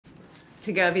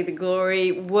To God be the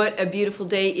glory. What a beautiful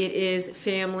day it is,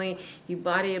 family, you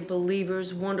body of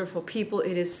believers, wonderful people.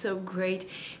 It is so great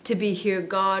to be here.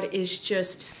 God is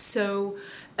just so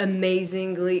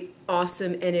amazingly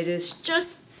awesome, and it is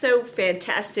just so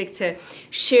fantastic to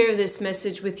share this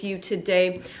message with you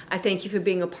today. I thank you for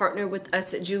being a partner with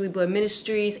us at Blair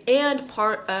Ministries and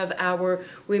part of our,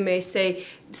 we may say,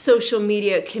 social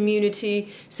media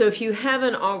community. So if you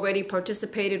haven't already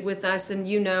participated with us, and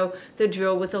you know the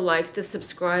drill with the like, the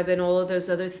subscribe, and all of those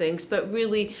other things, but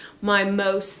really my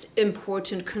most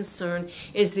important concern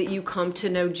is that you come to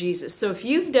know Jesus. So if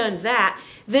you've done that,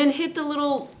 then hit the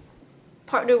little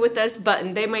partner with us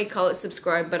button. They might call it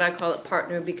subscribe, but I call it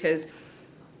partner because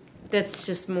that's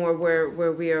just more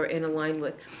where we are in line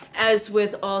with. As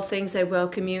with all things, I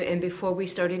welcome you. And before we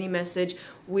start any message,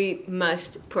 we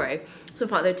must pray. So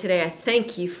Father, today I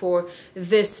thank you for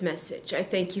this message. I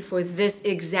thank you for this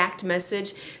exact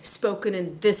message spoken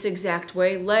in this exact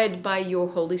way, led by your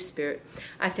Holy Spirit.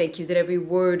 I thank you that every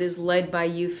word is led by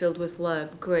you, filled with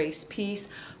love, grace,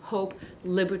 peace, hope,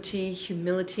 liberty,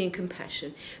 humility, and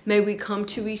compassion. May we come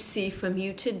to receive from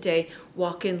you today,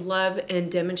 walk in love, and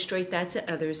demonstrate that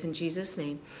to others. In Jesus'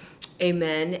 name,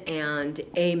 amen and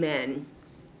amen.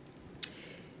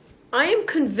 I am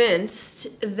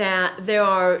convinced that there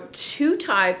are two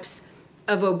types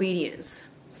of obedience.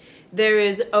 There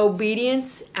is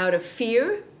obedience out of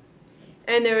fear,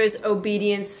 and there is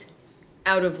obedience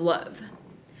out of love.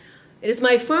 It is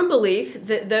my firm belief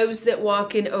that those that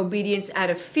walk in obedience out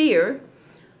of fear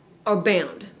are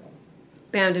bound.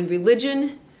 Bound in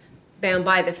religion, bound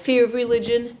by the fear of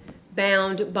religion,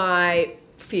 bound by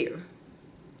fear.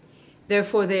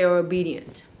 Therefore, they are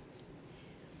obedient.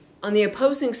 On the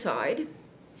opposing side,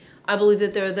 I believe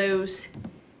that there are those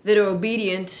that are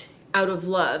obedient out of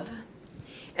love.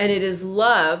 And it is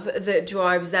love that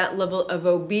drives that level of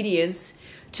obedience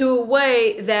to a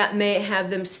way that may have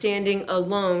them standing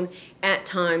alone at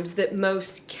times that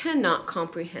most cannot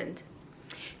comprehend.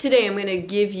 Today I'm going to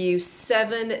give you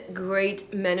 7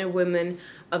 great men and women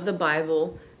of the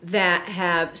Bible that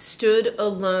have stood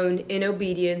alone in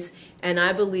obedience, and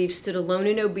I believe stood alone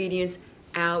in obedience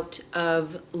out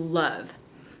of love.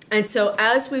 And so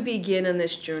as we begin on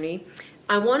this journey,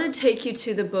 I want to take you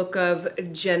to the book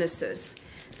of Genesis.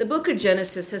 The book of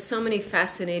Genesis has so many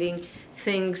fascinating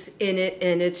things in it,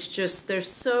 and it's just, there's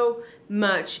so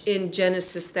much in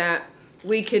Genesis that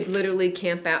we could literally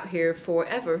camp out here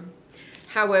forever.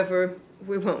 However,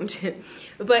 we won't.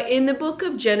 But in the book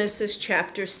of Genesis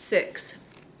chapter 6,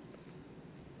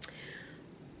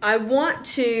 I want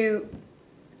to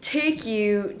take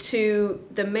you to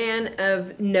the man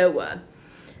of Noah.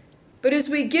 But as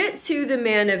we get to the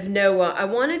man of Noah, I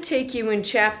want to take you in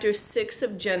chapter 6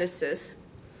 of Genesis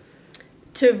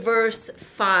to verse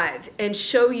 5 and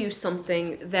show you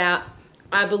something that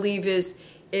I believe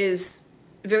is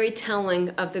very telling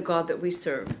of the God that we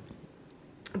serve.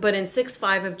 But in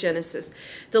 6:5 of Genesis,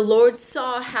 the Lord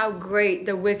saw how great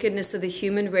the wickedness of the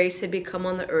human race had become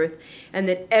on the earth, and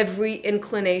that every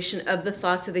inclination of the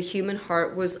thoughts of the human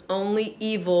heart was only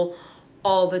evil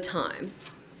all the time.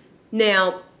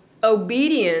 Now,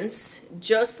 obedience,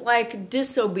 just like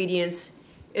disobedience,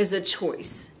 is a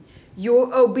choice.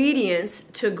 Your obedience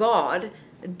to God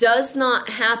does not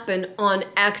happen on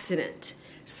accident,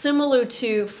 similar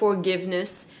to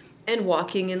forgiveness and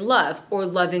walking in love or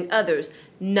loving others.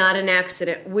 Not an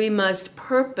accident. We must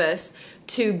purpose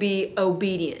to be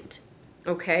obedient.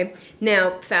 Okay?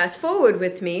 Now, fast forward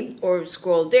with me, or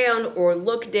scroll down, or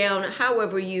look down,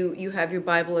 however you have your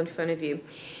Bible in front of you.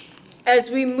 As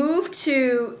we move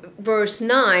to verse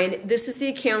 9, this is the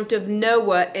account of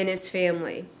Noah and his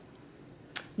family.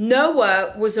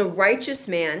 Noah was a righteous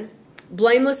man,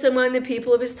 blameless among the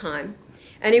people of his time,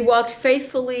 and he walked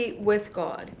faithfully with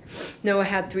God. Noah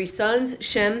had 3 sons,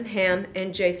 Shem, Ham,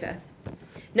 and Japheth.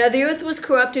 Now the earth was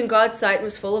corrupt in God's sight and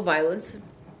was full of violence.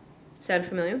 Sound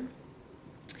familiar?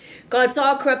 God saw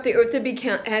how corrupt the earth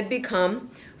had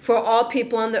become, for all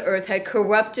people on the earth had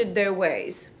corrupted their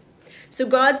ways. So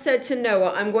God said to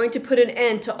Noah, I'm going to put an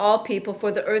end to all people,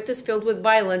 for the earth is filled with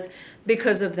violence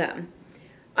because of them.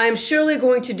 I am surely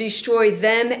going to destroy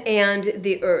them and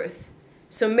the earth.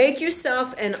 So make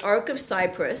yourself an ark of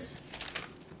cypress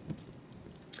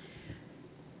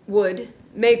wood.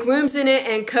 Make rooms in it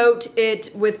and coat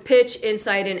it with pitch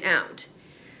inside and out.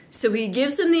 So he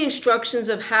gives them the instructions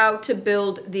of how to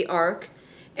build the ark.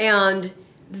 And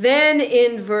then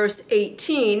in verse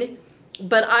 18,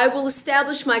 but I will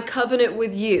establish my covenant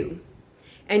with you,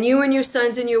 and you and your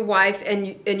sons and your wife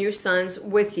and your sons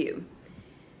with you.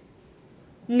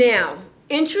 Now,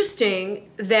 interesting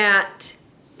that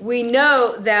we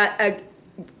know that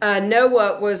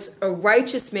Noah was a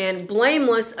righteous man,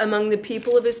 blameless among the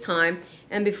people of his time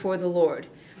and before the Lord.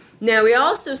 Now he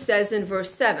also says in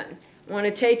verse 7, I want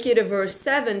to take you to verse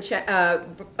 7,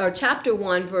 chapter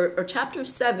 1, or chapter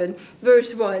 7,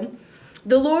 verse 1.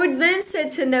 The Lord then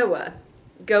said to Noah,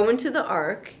 go into the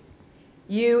ark,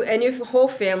 you and your whole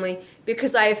family,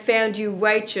 because I have found you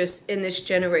righteous in this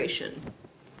generation.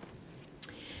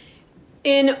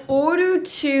 In order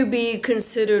to be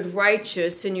considered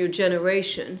righteous in your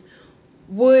generation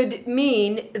would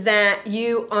mean that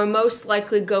you are most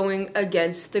likely going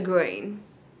against the grain,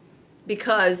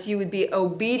 because you would be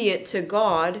obedient to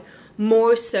God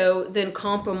more so than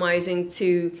compromising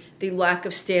to the lack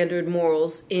of standard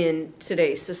morals in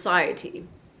today's society.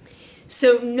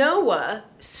 So Noah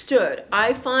stood.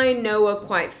 I find Noah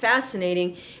quite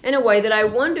fascinating in a way that I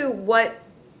wonder what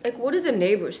do the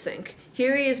neighbors think?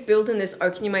 Here he is building this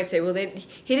ark, and you might say, well,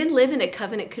 he didn't live in a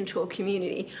covenant control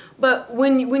community. But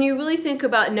when you really think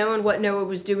about knowing what Noah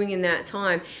was doing in that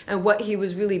time and what he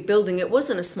was really building, it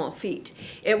wasn't a small feat.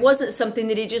 It wasn't something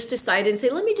that he just decided and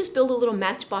said, let me just build a little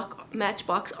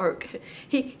matchbox ark.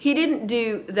 He didn't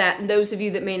do that. And those of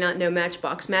you that may not know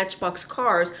Matchbox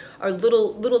cars are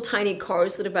little tiny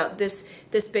cars that are about this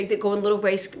big that go on little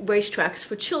racetracks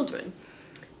for children.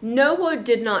 Noah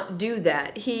did not do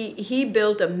that. He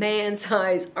built a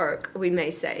man-sized ark, we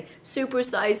may say.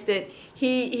 Supersized it.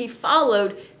 He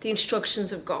followed the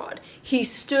instructions of God. He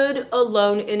stood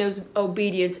alone in his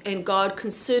obedience, and God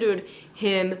considered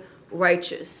him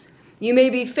righteous. You may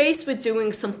be faced with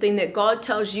doing something that God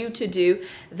tells you to do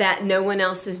that no one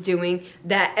else is doing,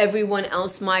 that everyone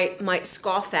else might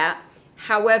scoff at.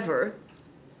 However,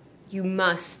 you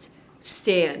must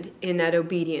stand in that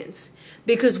obedience.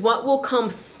 Because what will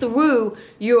come through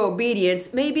your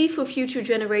obedience may be for future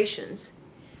generations.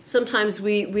 Sometimes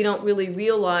we don't really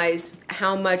realize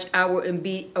how much our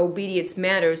obedience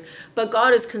matters, but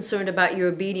God is concerned about your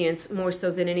obedience more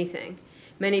so than anything.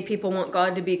 Many people want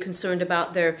God to be concerned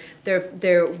about their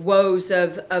woes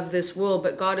of this world,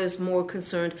 but God is more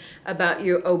concerned about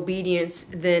your obedience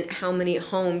than how many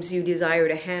homes you desire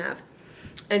to have.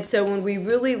 And so when we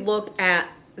really look at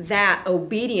that,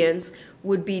 obedience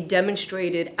would be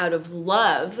demonstrated out of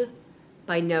love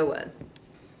by Noah.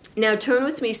 Now turn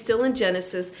with me, still in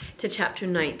Genesis, to chapter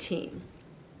 19.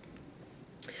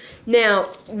 Now,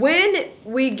 when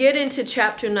we get into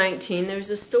chapter 19,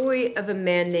 there's a story of a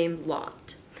man named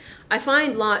Lot. I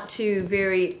find Lot, too,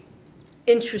 very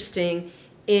interesting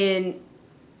in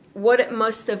what it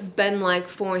must have been like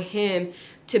for him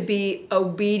to be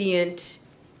obedient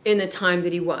in the time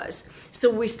that he was.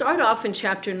 So we start off in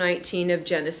chapter 19 of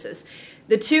Genesis.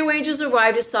 The two angels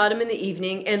arrived at Sodom in the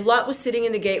evening, and Lot was sitting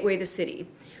in the gateway of the city.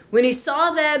 When he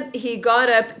saw them, he got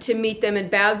up to meet them and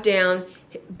bowed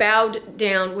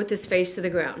down with his face to the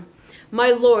ground.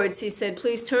 My lords, he said,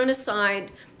 please turn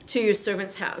aside to your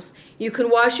servant's house. You can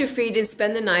wash your feet and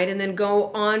spend the night, and then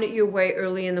go on your way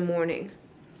early in the morning.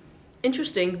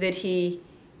 Interesting that he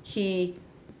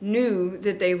knew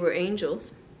that they were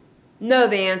angels. No,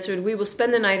 they answered, we will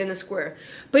spend the night in the square.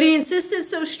 But he insisted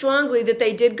so strongly that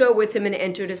they did go with him and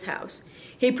entered his house.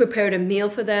 He prepared a meal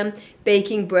for them,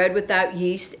 baking bread without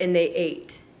yeast, and they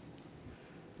ate.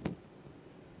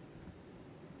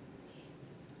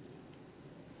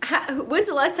 When's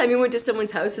the last time you went to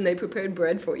someone's house and they prepared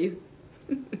bread for you?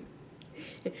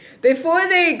 Before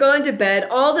they had gone to bed,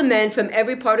 all the men from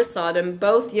every part of Sodom,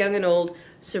 both young and old,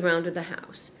 surrounded the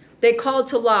house. They called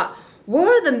to Lot,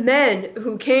 where are the men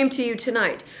who came to you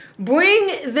tonight?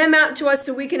 Bring them out to us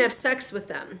so we can have sex with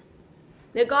them.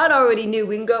 Now God already knew.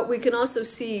 We can also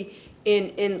see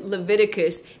in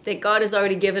Leviticus that God has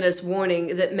already given us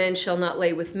warning that men shall not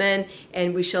lay with men,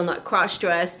 and we shall not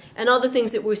cross-dress, and all the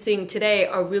things that we're seeing today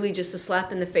are really just a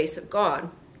slap in the face of God.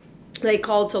 They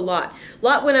called to Lot.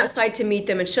 Lot went outside to meet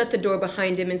them and shut the door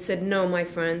behind him and said, no, my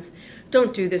friends,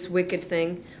 don't do this wicked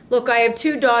thing. Look, I have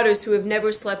 2 daughters who have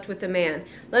never slept with a man.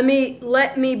 Let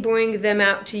me bring them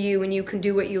out to you, and you can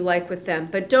do what you like with them.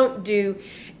 But don't do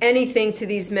anything to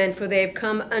these men, for they have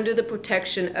come under the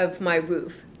protection of my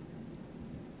roof.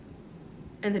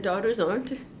 And the daughters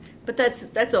aren't? But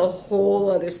that's a whole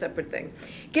other separate thing.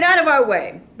 Get out of our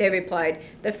way, they replied.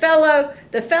 The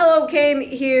fellow came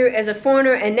here as a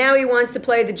foreigner, and now he wants to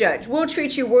play the judge. We'll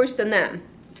treat you worse than them.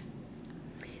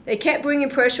 They kept bringing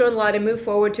pressure on Lot and moved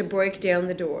forward to break down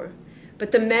the door.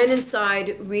 But the men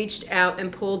inside reached out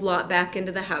and pulled Lot back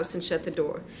into the house and shut the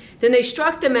door. Then they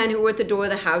struck the men who were at the door of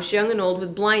the house, young and old,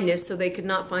 with blindness, so they could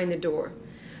not find the door.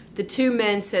 The 2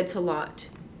 men said to Lot,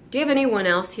 do you have anyone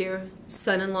else here,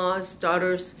 son-in-laws,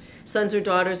 daughters, sons or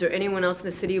daughters, or anyone else in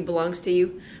the city who belongs to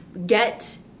you?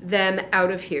 Get them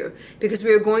out of here, because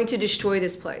we are going to destroy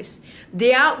this place.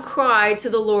 The outcry to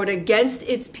the Lord against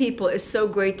its people is so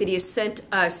great that he has sent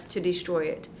us to destroy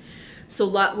it. So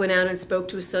Lot went out and spoke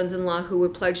to his sons-in-law who were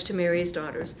pledged to marry his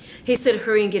daughters. He said,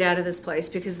 hurry and get out of this place,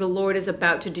 because the Lord is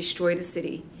about to destroy the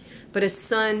city. But his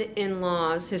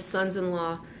sons-in-law,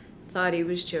 thought he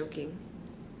was joking.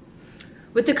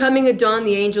 With the coming of dawn,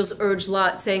 the angels urged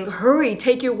Lot, saying, hurry,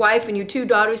 take your wife and your 2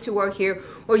 daughters who are here,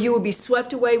 or you will be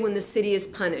swept away when the city is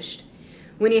punished.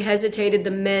 When he hesitated,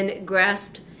 the men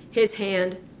grasped his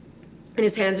hand and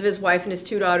his hands of his wife and his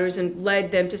 2 daughters and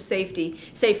led them to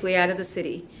safely out of the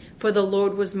city, for the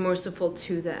Lord was merciful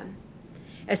to them.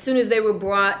 As soon as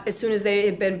they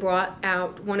had been brought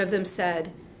out, one of them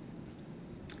said,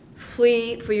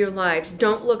 flee for your lives.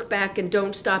 Don't look back and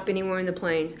don't stop anywhere in the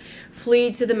plains.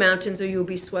 Flee to the mountains or you will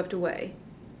be swept away.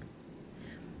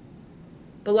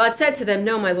 But Lot said to them,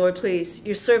 no, my lord, please.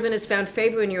 Your servant has found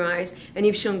favor in your eyes, and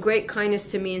you've shown great kindness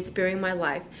to me in sparing my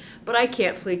life. But I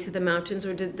can't flee to the mountains,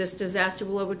 or this disaster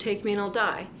will overtake me and I'll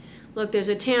die. Look, there's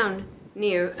a town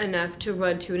near enough to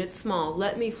run to, and it's small.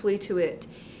 Let me flee to it.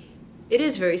 It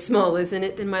is very small, isn't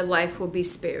it? Then my life will be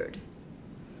spared.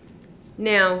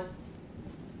 Now,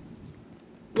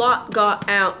 Lot got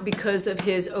out because of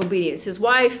his obedience. His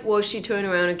wife, well, she turned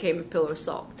around and came a pillar of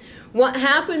salt. What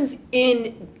happens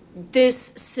in this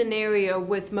scenario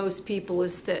with most people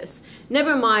is this.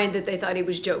 Never mind that they thought he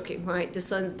was joking, right? The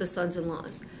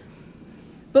sons-in-laws.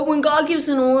 But when God gives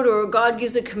an order, or God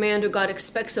gives a command, or God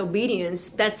expects obedience,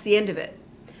 that's the end of it.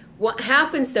 What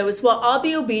happens, though, is, well, I'll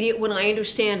be obedient when I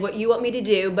understand what you want me to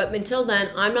do, but until then,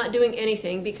 I'm not doing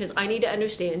anything because I need to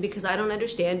understand, because I don't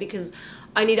understand, because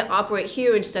I need to operate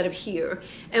here instead of here.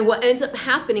 And what ends up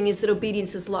happening is that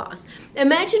obedience is lost.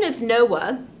 Imagine if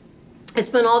Noah had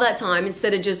spent all that time,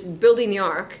 instead of just building the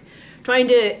ark, trying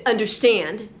to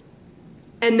understand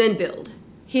and then build.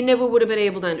 He never would have been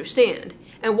able to understand.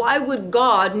 And why would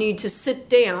God need to sit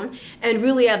down and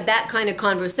really have that kind of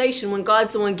conversation when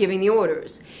God's the one giving the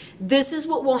orders? This is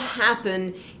what will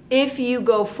happen if you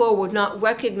go forward not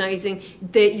recognizing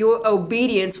that your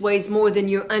obedience weighs more than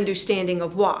your understanding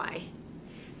of why.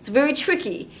 It's very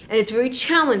tricky and it's very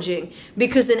challenging,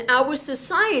 because in our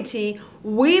society,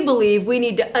 we believe we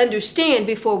need to understand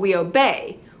before we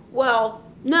obey. Well,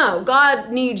 no,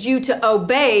 God needs you to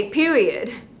obey,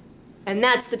 period. And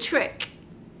that's the trick.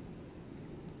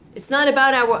 It's not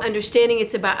about our understanding,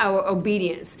 it's about our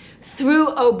obedience.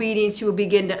 Through obedience, you will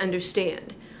begin to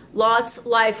understand. Lot's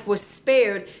life was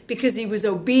spared because he was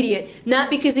obedient, not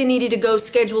because he needed to go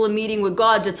schedule a meeting with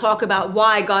God to talk about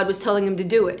why God was telling him to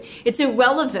do it. It's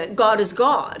irrelevant. God is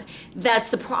God. That's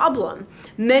the problem.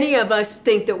 Many of us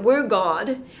think that we're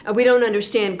God, and we don't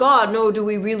understand God, nor do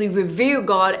we really revere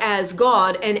God,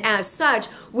 and as such,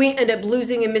 we end up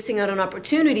losing and missing out on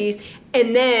opportunities,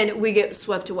 and then we get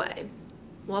swept away.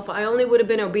 Well, if I only would have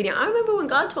been obedient. I remember when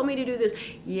God told me to do this.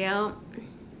 Yeah,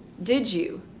 did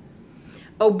you?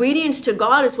 Obedience to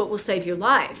God is what will save your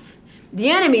life. The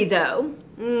enemy, though,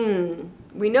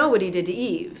 we know what he did to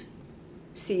Eve.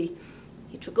 See,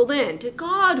 he trickled in. Did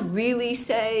God really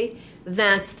say?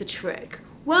 That's the trick.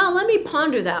 Well, let me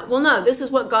ponder that. Well, no, this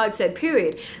is what God said,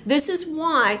 period. This is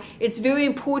why it's very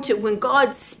important when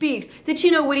God speaks that you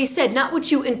know what he said, not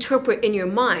what you interpret in your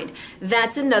mind.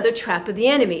 That's another trap of the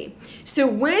enemy. So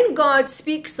when God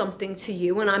speaks something to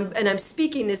you, and I'm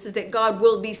speaking this, is that God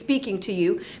will be speaking to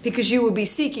you because you will be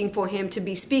seeking for him to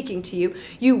be speaking to you,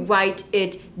 you write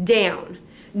it down.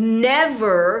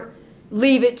 Never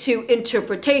leave it to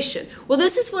interpretation. Well,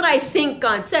 this is what I think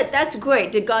God said. That's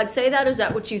great. Did God say that, or is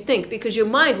that what you think? Because your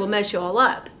mind will mess you all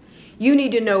up. You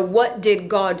need to know, what did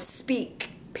God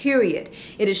speak, period.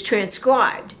 It is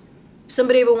transcribed. If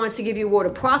somebody ever wants to give you a word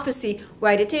of prophecy,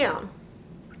 write it down.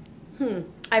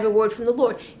 I have a word from the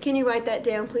Lord. Can you write that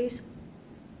down, please?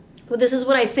 Well, this is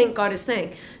what I think God is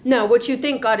saying. No, what you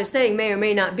think God is saying may or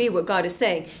may not be what God is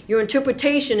saying. Your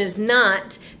interpretation is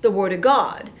not the Word of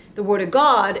God. The Word of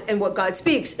God and what God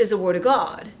speaks is the Word of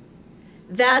God.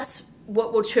 That's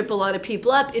what will trip a lot of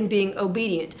people up in being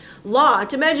obedient.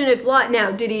 Lot, imagine if Lot,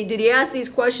 now, did he ask these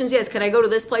questions? Yes, can I go to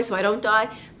this place so I don't die?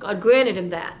 God granted him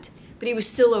that, but he was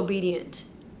still obedient.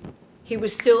 He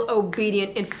was still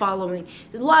obedient and following.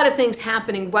 There's a lot of things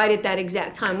happening right at that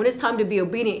exact time. When it's time to be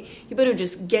obedient, you better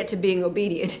just get to being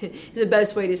obedient is the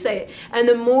best way to say it. And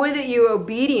the more that you're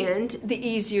obedient, the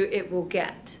easier it will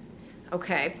get.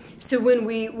 Okay, so when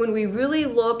we really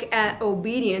look at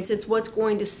obedience, it's what's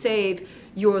going to save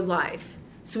your life.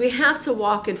 So we have to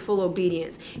walk in full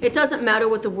obedience. It doesn't matter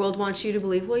what the world wants you to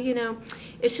believe. Well, you know,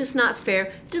 it's just not fair.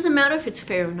 It doesn't matter if it's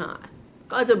fair or not.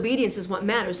 God's obedience is what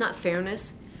matters, not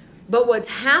fairness. But what's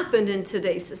happened in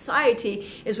today's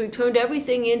society is we've turned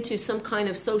everything into some kind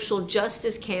of social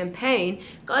justice campaign.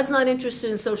 God's not interested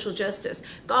in social justice.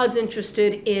 God's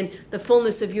interested in the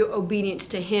fullness of your obedience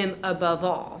to him above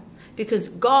all. Because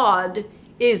God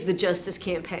is the justice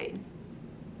campaign.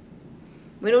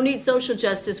 We don't need social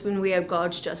justice when we have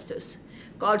God's justice.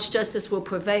 God's justice will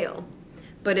prevail.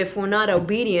 But if we're not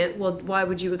obedient, well, why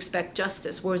would you expect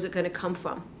justice? Where is it going to come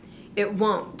from? It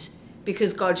won't.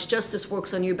 Because God's justice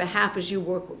works on your behalf as you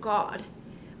work with God.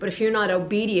 But if you're not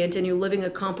obedient and you're living a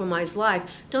compromised life,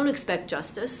 don't expect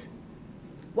justice.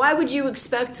 Why would you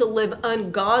expect to live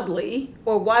ungodly,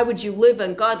 or why would you live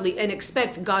ungodly and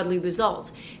expect godly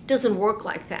results? It doesn't work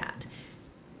like that.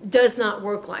 It does not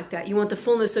work like that. You want the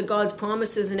fullness of God's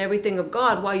promises and everything of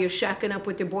God while you're shacking up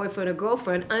with your boyfriend or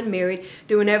girlfriend, unmarried,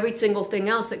 doing every single thing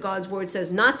else that God's word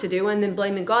says not to do, and then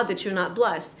blaming God that you're not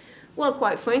blessed. Well,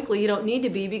 quite frankly, you don't need to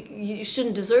be, you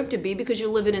shouldn't deserve to be, because you're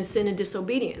living in sin and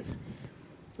disobedience.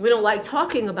 We don't like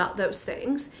talking about those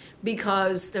things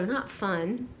because they're not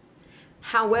fun.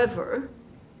 However,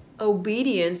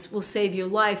 obedience will save your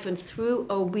life, and through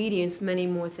obedience, many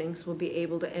more things will be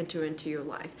able to enter into your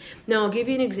life. Now, I'll give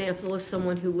you an example of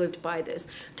someone who lived by this.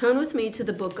 Turn with me to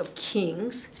the book of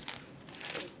Kings,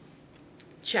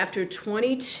 chapter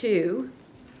 22.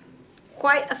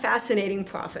 Quite a fascinating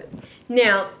prophet.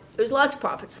 Now, there's lots of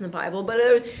prophets in the Bible, but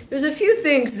there's a few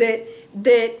things that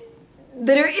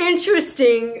are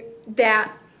interesting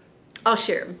that I'll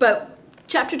share. But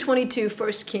chapter 22,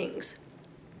 1 Kings.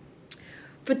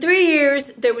 For 3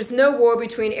 years, there was no war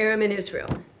between Aram and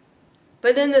Israel.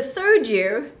 But in the 3rd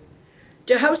year,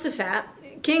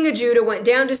 Jehoshaphat, king of Judah, went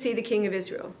down to see the king of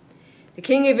Israel. The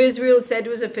king of Israel said to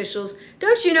his officials,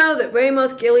 "Don't you know that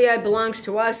Ramoth Gilead belongs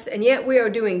to us, and yet we are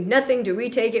doing nothing to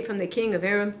retake it from the king of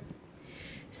Aram?"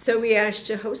 So he asked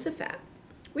Jehoshaphat,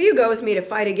 "Will you go with me to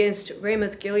fight against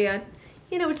Ramoth Gilead?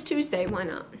 You know, it's Tuesday, why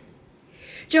not?"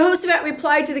 Jehoshaphat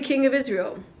replied to the king of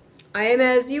Israel, "I am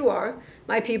as you are.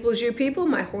 My people is your people,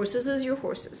 my horses is your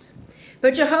horses."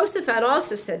 But Jehoshaphat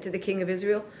also said to the king of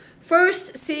Israel,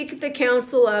 "First seek the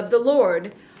counsel of the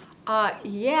Lord."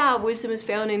 Yeah, wisdom is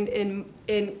found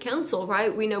in counsel,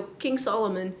 right? We know King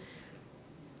Solomon,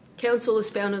 counsel is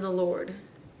found in the Lord.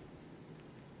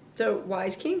 So,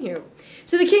 wise king here.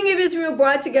 So the king of Israel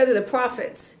brought together the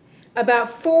prophets, about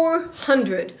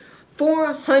 400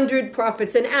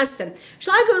 prophets, and asked them,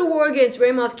 "Shall I go to war against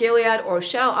Ramoth Gilead, or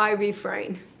shall I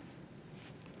refrain?"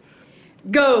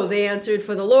 "Go," they answered,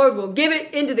 "for the Lord will give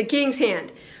it into the king's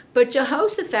hand." But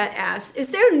Jehoshaphat asked, "Is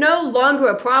there no longer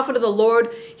a prophet of the Lord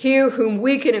here whom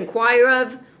we can inquire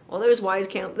of?" Well, there's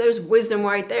wisdom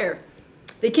right there.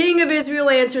 The king of Israel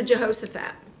answered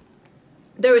Jehoshaphat,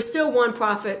 "There is still one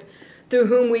prophet through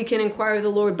whom we can inquire of the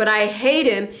Lord, but I hate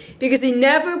him because he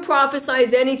never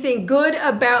prophesies anything good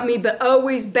about me, but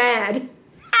always bad.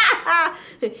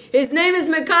 His name is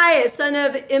Micaiah, son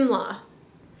of Imlah.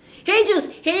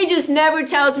 He just never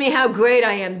tells me how great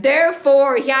I am.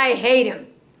 Therefore, I hate him."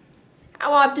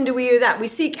 How often do we hear that? We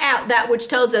seek out that which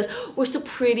tells us, "We're so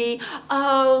pretty.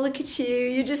 Oh, look at you.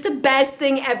 You're just the best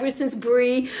thing ever since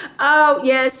Brie. Oh,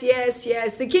 yes, yes,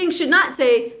 yes." The king should not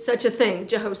say such a thing,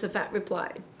 Jehoshaphat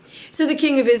replied. So the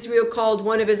king of Israel called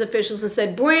one of his officials and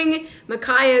said, "Bring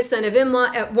Micaiah, son of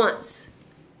Imlah, at once."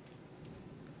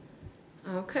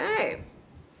 Okay.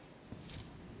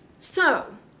 So,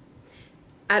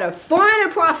 out of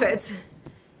 400 prophets,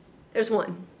 there's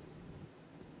one.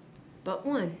 But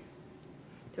one.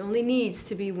 There only needs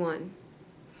to be one.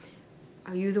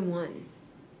 Are you the one?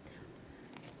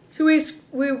 So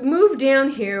we move down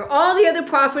here. All the other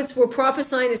prophets were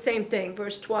prophesying the same thing,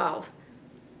 verse 12.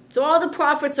 So all the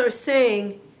prophets are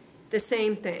saying the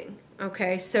same thing.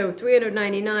 Okay, so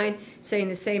 399 saying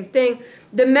the same thing.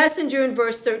 The messenger in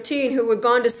verse 13, who had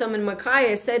gone to summon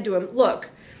Micaiah, said to him, "Look,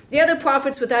 the other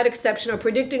prophets without exception are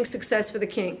predicting success for the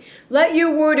king. Let your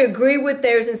word agree with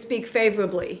theirs and speak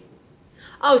favorably."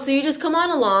 Oh, so you just come on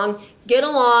along, get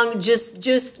along,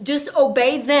 just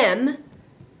obey them,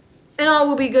 and all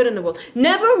will be good in the world.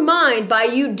 Never mind, by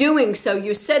you doing so,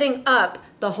 you're setting up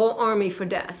the whole army for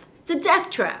death. It's a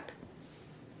death trap.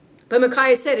 But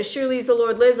Micaiah said, "As surely as the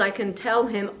Lord lives, I can tell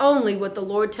him only what the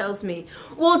Lord tells me."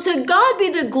 Well, to God be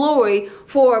the glory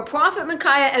for Prophet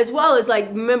Micaiah, as well as, like,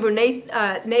 remember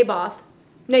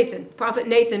Prophet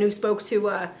Nathan, who spoke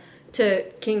to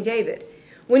King David.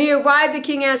 When he arrived, the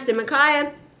king asked him,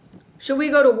 "Micaiah, shall we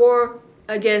go to war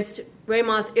against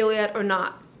Ramoth Gilead or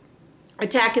not?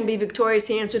 Attack and be victorious,"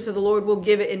 he answered, "for the Lord will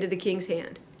give it into the king's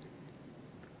hand."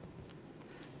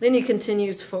 Then he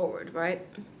continues forward, right?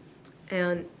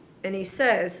 And he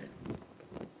says,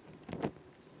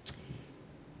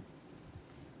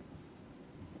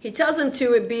 He tells him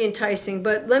to it be enticing,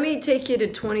 but let me take you to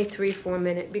 23 for a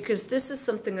minute, because this is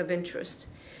something of interest.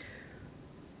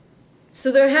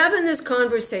 So they're having this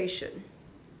conversation.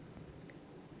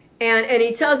 And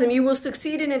he tells him, you will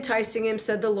succeed in enticing him,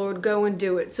 said the Lord, go and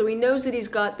do it. So he knows that he's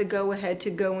got the go-ahead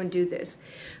to go and do this.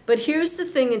 But here's the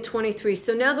thing in 23.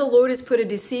 So now the Lord has put a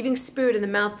deceiving spirit in the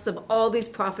mouths of all these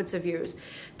prophets of yours.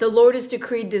 The Lord has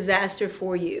decreed disaster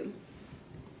for you.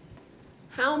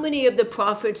 How many of the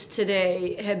prophets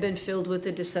today have been filled with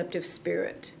a deceptive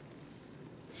spirit?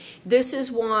 This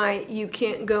is why you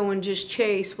can't go and just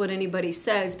chase what anybody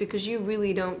says, because you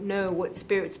really don't know what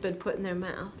spirit's been put in their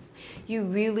mouth. You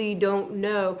really don't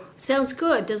know. Sounds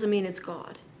good, doesn't mean it's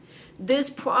God. This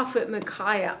prophet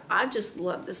Micaiah, I just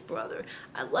love this brother.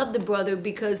 I love the brother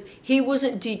because he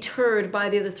wasn't deterred by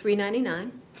the other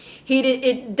 399.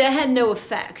 That had no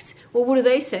effect. Well, what are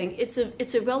they saying? It's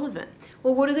irrelevant.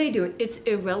 Well, what are they doing? It's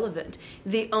irrelevant.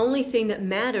 The only thing that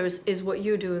matters is what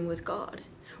you're doing with God.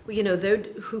 Well, you know,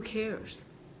 who cares?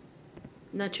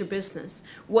 Not your business.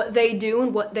 What they do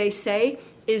and what they say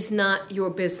is not your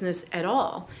business at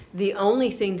all. The only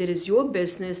thing that is your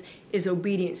business is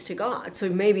obedience to God. So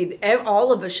maybe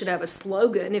all of us should have a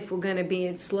slogan, if we're going to be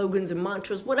in slogans and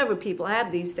mantras, whatever people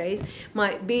have these days,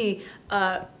 might be,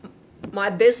 my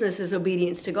business is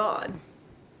obedience to God.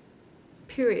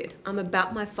 Period. I'm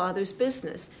about my Father's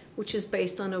business, which is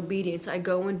based on obedience. I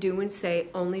go and do and say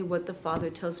only what the Father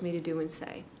tells me to do and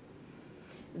say.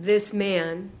 This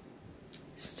man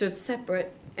stood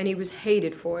separate, and he was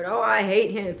hated for it. Oh, I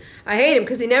hate him. I hate him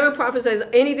because he never prophesies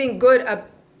anything good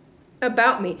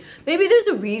about me. Maybe there's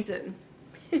a reason.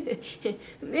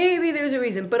 Maybe there's a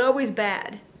reason, but always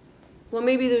bad. Well,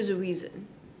 maybe there's a reason.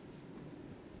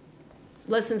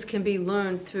 Lessons can be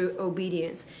learned through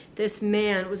obedience. This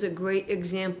man was a great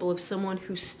example of someone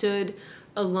who stood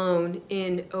alone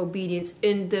in obedience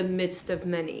in the midst of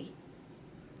many.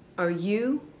 Are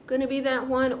you going to be that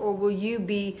one, or will you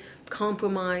be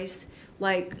compromised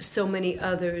like so many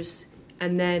others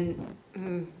and then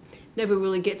never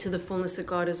really get to the fullness of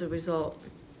God as a result?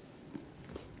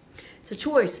 It's a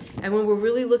choice. And when we're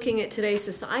really looking at today's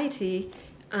society,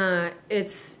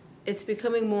 it's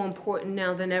becoming more important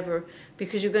now than ever,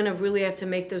 because you're going to really have to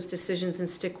make those decisions and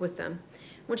stick with them.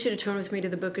 I want you to turn with me to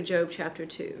the book of Job, chapter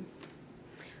 2.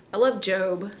 I love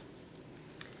Job.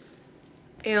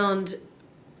 And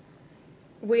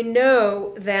we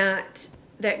know that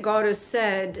God has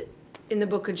said in the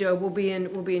book of Job, we'll be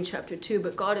in chapter 2,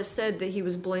 but God has said that he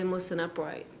was blameless and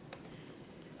upright.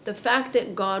 The fact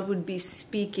that God would be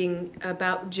speaking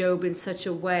about Job in such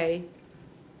a way,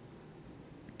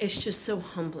 it's just so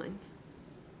humbling.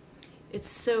 It's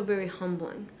so very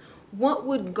humbling. What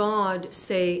would God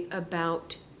say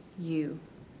about you?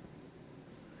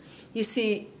 You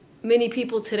see, many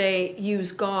people today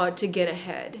use God to get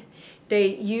ahead.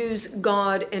 They use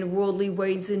God and worldly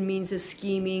ways and means of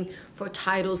scheming for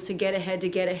titles, to get ahead,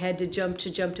 to jump,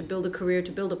 to build a career,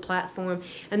 to build a platform.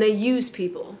 And they use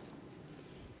people.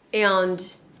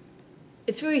 And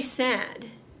it's very sad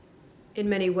in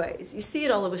many ways. You see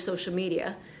it all over social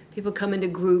media. People come into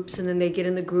groups and then they get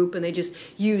in the group and they just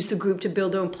use the group to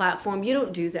build their own platform. You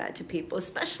don't do that to people,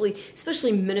 especially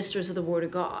ministers of the Word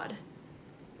of God.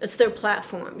 It's their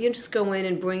platform. You don't just go in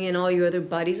and bring in all your other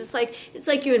buddies. It's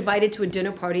like you're invited to a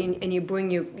dinner party and you bring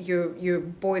your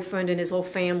boyfriend and his whole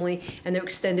family and their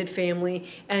extended family,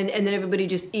 and then everybody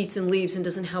just eats and leaves and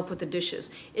doesn't help with the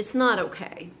dishes. It's not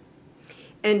okay.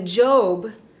 And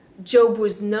Job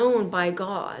was known by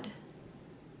God.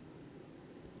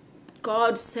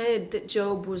 God said that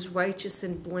Job was righteous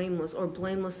and blameless, or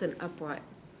blameless and upright.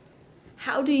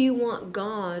 How do you want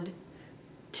God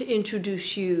to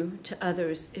introduce you to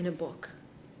others in a book?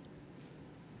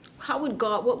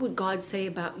 What would God say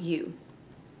about you?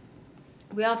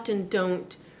 We often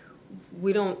don't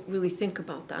really think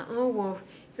about that. Oh, well,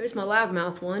 here's my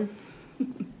loudmouth one.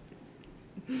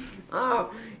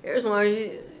 Oh, here's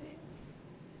my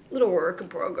little work in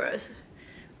progress.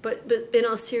 But in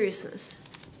all seriousness,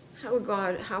 how would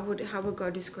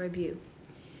God describe you?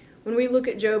 When we look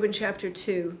at Job in chapter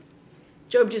 2,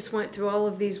 Job just went through all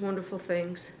of these wonderful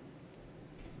things.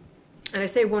 And I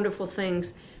say wonderful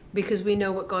things because we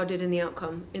know what God did in the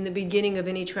outcome. In the beginning of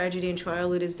any tragedy and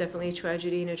trial, it is definitely a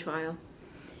tragedy and a trial.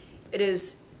 It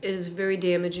is very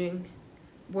damaging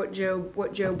what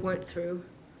Job went through.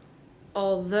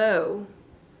 Although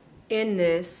in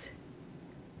this,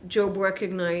 Job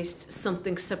recognized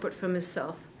something separate from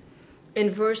himself. In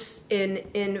verse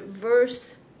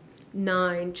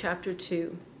 9, chapter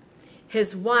 2,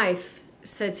 his wife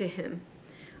said to him,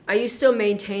 "Are you still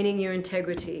maintaining your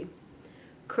integrity?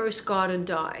 Curse God and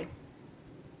die."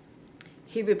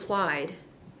 He replied,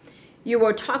 You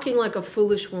are talking like a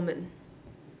foolish woman.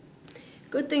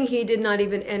 Good thing he did not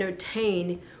even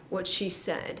entertain what she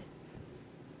said.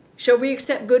 Shall we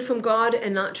accept good from God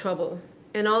and not trouble?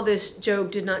 In all this,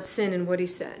 Job did not sin in what he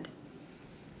said.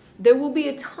 There will be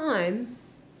a time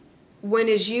when,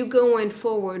 as you go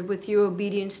forward with your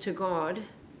obedience to God,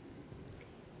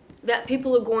 that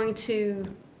people are going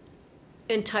to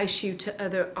entice you to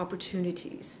other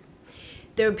opportunities.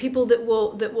 There are people that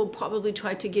will probably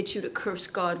try to get you to curse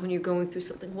God when you're going through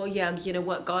something. Well, yeah, you know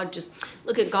what? God just,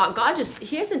 look at God. God just,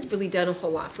 he hasn't really done a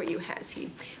whole lot for you, has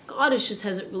he? God just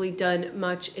hasn't really done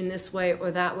much in this way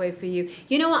or that way for you.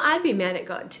 You know what? I'd be mad at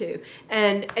God too.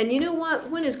 And you know what?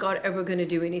 When is God ever going to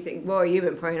do anything? Boy, you've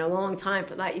been praying a long time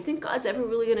for that. You think God's ever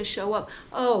really going to show up?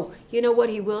 Oh, you know what?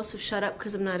 He will, so shut up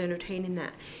because I'm not entertaining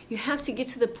that. You have to get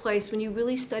to the place when you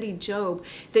really study Job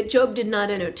that Job did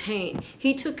not entertain.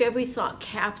 He took every thought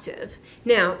captive.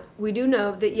 Now, we do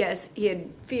know that, yes, he had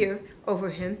fear over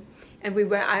him, and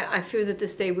I fear that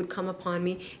this day would come upon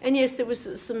me. And yes, there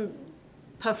was some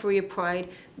puffery of pride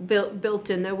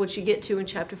built in there, which you get to in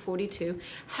chapter 42.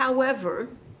 However,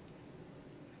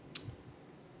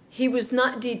 he was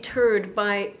not deterred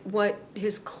by what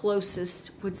his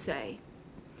closest would say.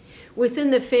 Within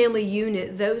the family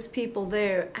unit, those people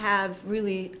there have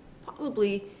really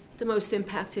probably the most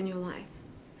impact in your life.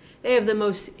 They have the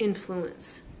most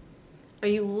influence. Are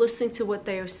you listening to what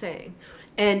they are saying?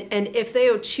 And if they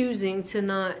are choosing to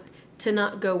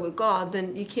not go with God,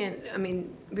 then you can't, I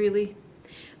mean, really?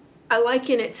 I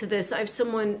liken it to this. I have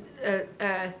someone,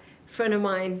 a friend of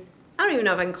mine, I don't even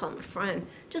know if I can call him a friend,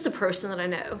 just a person that I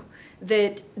know,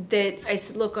 that I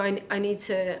said, look, I need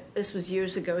to, this was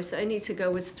years ago, I said, I need to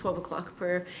go, it's 12 o'clock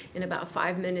prayer in about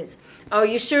 5 minutes. Oh,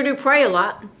 you sure do pray a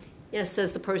lot. Yes,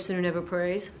 says the person who never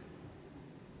prays.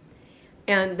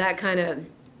 And that kind of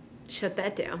shut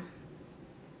that down.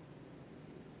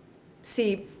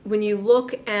 See, when you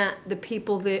look at the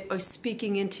people that are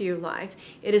speaking into your life,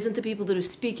 it isn't the people that are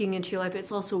speaking into your life,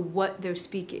 it's also what they're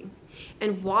speaking.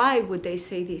 And why would they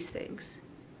say these things?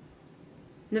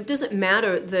 And it doesn't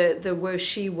matter the where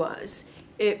she was.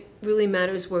 It really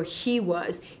matters where he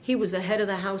was. He was the head of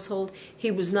the household.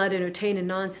 He was not entertaining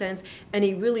nonsense. And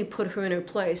he really put her in her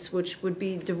place, which would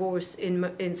be divorce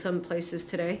in some places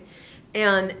today.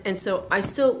 And so I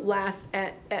still laugh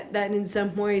at that in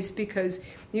some ways, because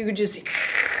you could just,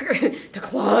 the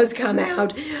claws come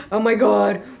out. Oh my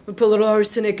God, we put a little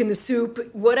arsenic in the soup,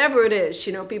 whatever it is.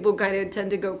 You know, people kind of tend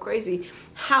to go crazy.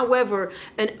 However,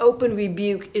 an open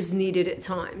rebuke is needed at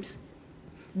times.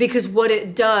 Because what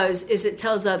it does is it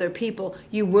tells other people,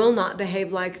 you will not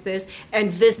behave like this,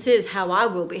 and this is how I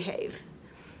will behave.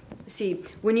 See,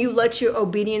 when you let your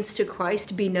obedience to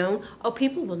Christ be known, oh,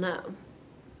 people will know.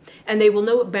 And they will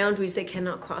know what boundaries they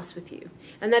cannot cross with you.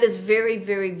 And that is very,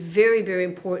 very, very, very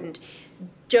important.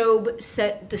 Job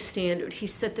set the standard. He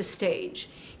set the stage.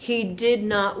 He did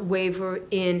not waver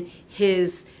in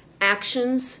his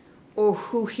actions or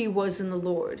who he was in the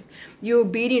Lord. Your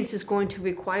obedience is going to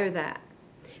require that.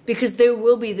 Because there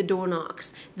will be the door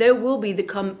knocks. There will be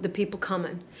the people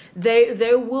coming.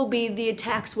 There will be the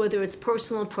attacks, whether it's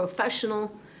personal,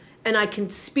 professional. And I can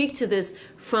speak to this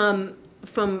from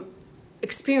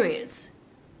experience.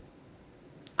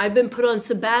 I've been put on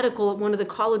sabbatical at one of the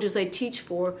colleges I teach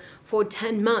for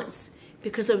 10 months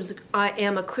because I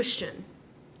am a Christian.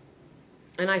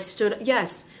 And I stood,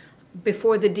 yes,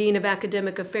 before the Dean of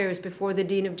Academic Affairs, before the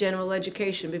Dean of General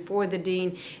Education, before the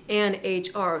Dean and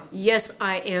HR. Yes,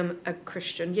 I am a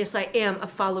Christian. Yes, I am a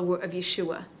follower of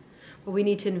Yeshua. But we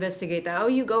need to investigate that. Oh,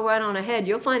 you go right on ahead.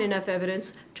 You'll find enough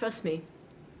evidence. Trust me.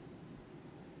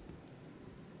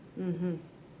 You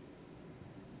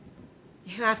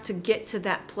have to get to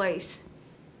that place.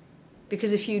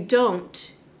 Because if you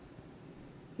don't,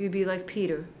 you'd be like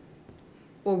Peter.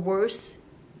 Or worse,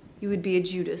 you would be a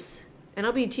Judas. And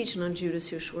I'll be teaching on Judas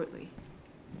here shortly.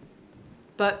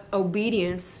 But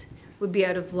obedience would be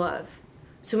out of love.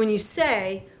 So when you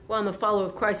say, well, I'm a follower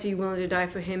of Christ, are you willing to die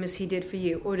for him as he did for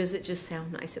you? Or does it just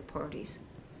sound nice at parties?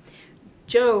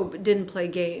 Job didn't play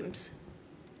games.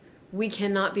 We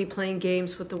cannot be playing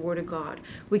games with the Word of God.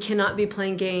 We cannot be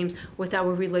playing games with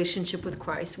our relationship with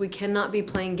Christ. We cannot be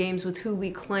playing games with who we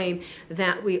claim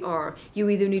that we are. You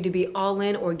either need to be all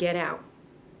in or get out.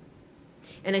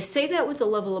 And I say that with a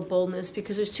level of boldness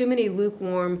because there's too many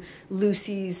lukewarm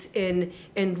Lucy's and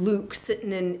Luke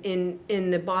sitting in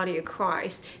the body of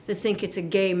Christ that think it's a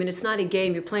game. And it's not a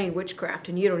game. You're playing witchcraft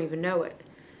and you don't even know it.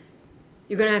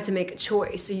 You're going to have to make a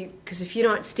choice. Because if you're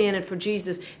not standing for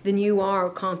Jesus, then you are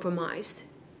compromised.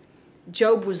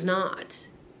 Job was not.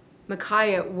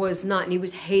 Micaiah was not, and he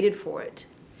was hated for it.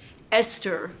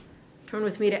 Esther, turn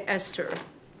with me to Esther.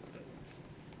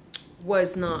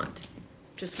 was not.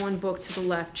 Just one book to the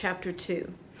left, chapter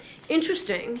 2.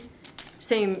 Interesting,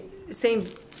 same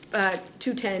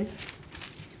 2:10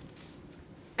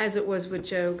 as it was with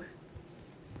Job.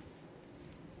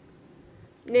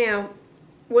 Now,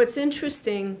 what's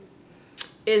interesting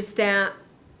is that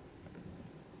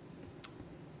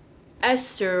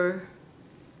Esther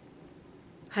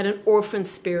had an orphan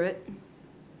spirit,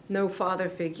 no father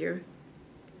figure.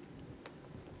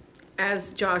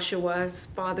 As Joshua's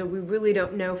father, we really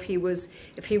don't know if he was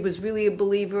really a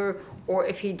believer or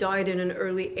if he died at an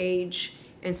early age,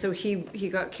 and so he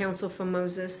got counsel from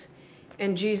Moses.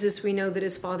 And Jesus, we know that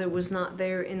his father was not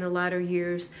there in the latter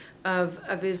years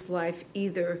of his life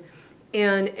either.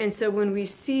 And so when we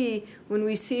see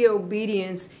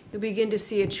obedience, you begin to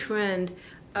see a trend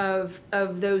of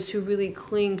those who really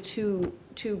cling to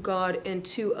God and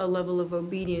to a level of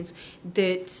obedience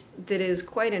that is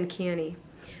quite uncanny.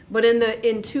 But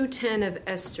in 2:10 of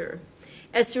Esther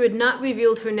had not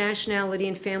revealed her nationality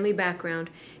and family background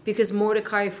because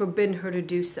Mordecai had forbidden her to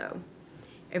do so.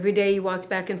 Every day he walked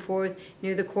back and forth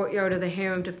near the courtyard of the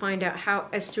harem to find out how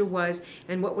Esther was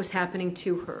and what was happening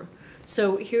to her.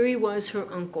 So here he was, her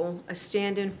uncle, a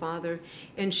stand-in father,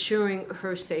 ensuring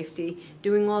her safety,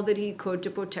 doing all that he could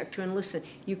to protect her. And listen,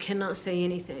 you cannot say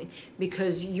anything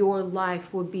because your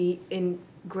life will be in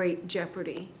great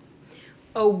jeopardy.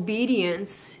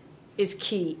 Obedience is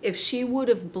key. If she would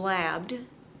have blabbed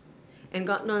and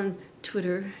gotten on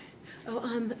Twitter,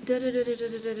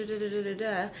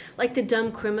 like the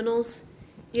dumb criminals,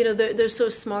 you know, they're so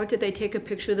smart that they take a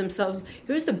picture of themselves.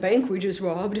 Here's the bank we just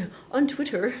robbed on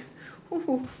Twitter.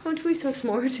 Oh, aren't we so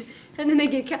smart? And then they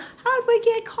get caught. How'd we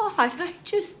get caught?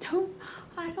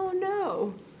 I don't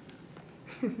know.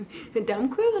 The dumb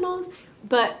criminals.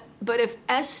 But if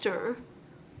Esther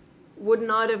would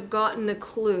not have gotten the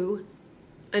clue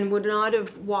and would not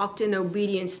have walked in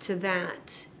obedience to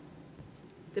that,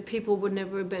 the people would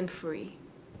never have been free.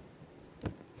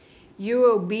 Your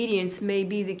obedience may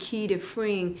be the key to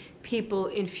freeing people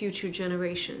in future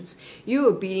generations. Your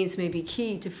obedience may be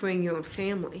key to freeing your own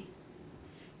family.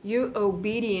 Your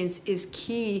obedience is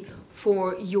key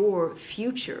for your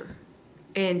future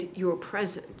and your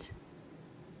present.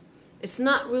 It's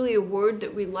not really a word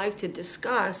that we like to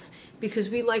discuss because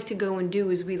we like to go and do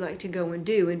as we like to go and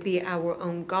do and be our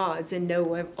own gods and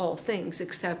know all things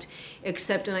except,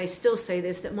 and I still say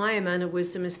this, that my amount of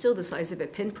wisdom is still the size of a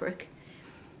pinprick.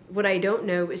 What I don't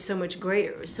know is so much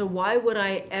greater. So why would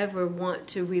I ever want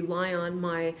to rely on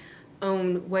my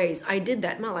own ways? I did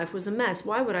that. My life was a mess.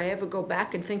 Why would I ever go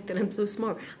back and think that I'm so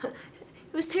smart? It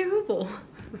was terrible.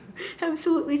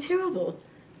 Absolutely terrible.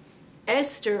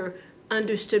 Esther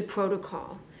understood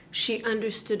protocol. She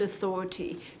understood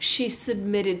authority. She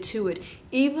submitted to it.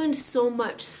 Even so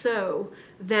much so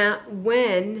that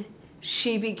when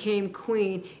she became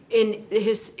queen, in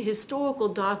historical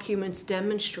documents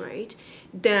demonstrate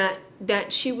that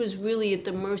she was really at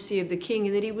the mercy of the king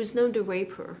and that he was known to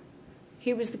rape her.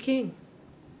 He was the king.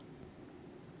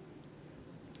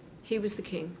 He was the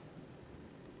king.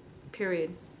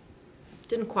 Period.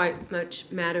 Didn't quite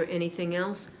much matter anything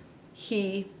else.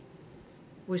 He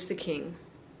was the king.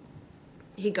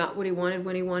 He got what he wanted,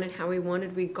 when he wanted, how he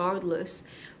wanted, regardless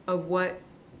of what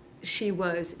she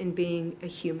was in being a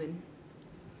human.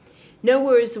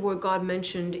 Nowhere is the word God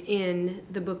mentioned in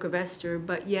the book of Esther,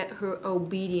 but yet her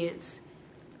obedience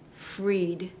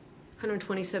freed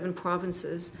 127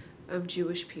 provinces of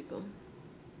Jewish people,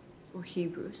 or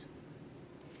Hebrews.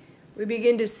 We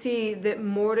begin to see that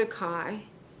Mordecai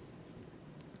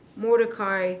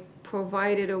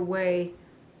provided a way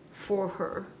for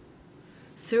her.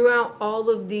 Throughout all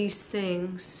of these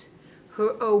things,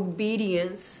 her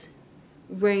obedience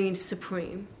reigned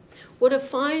supreme. What a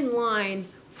fine line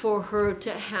for her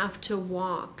to have to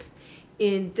walk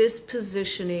in this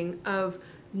positioning of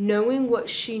knowing what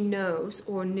she knows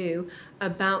or knew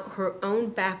about her own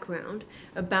background,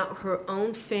 about her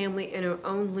own family and her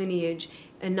own lineage,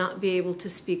 and not be able to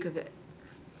speak of it.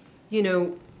 You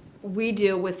know, we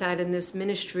deal with that in this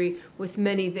ministry with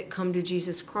many that come to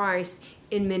Jesus Christ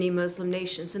in many Muslim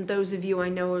nations. And those of you I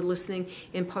know are listening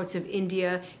in parts of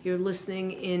India, you're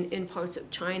listening in parts of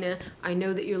China. I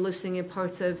know that you're listening in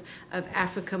parts of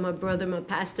Africa. My brother, my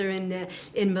pastor in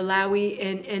Malawi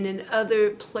and in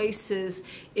other places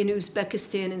in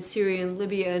Uzbekistan and Syria and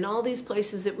Libya and all these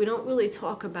places that we don't really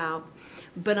talk about.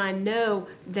 But I know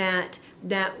that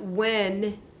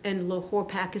when, and Lahore,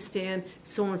 Pakistan,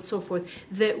 so on and so forth,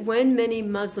 that when many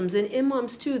Muslims and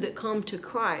imams too that come to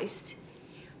Christ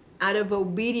out of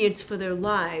obedience for their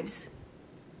lives,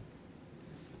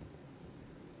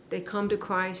 they come to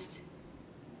Christ,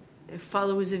 they're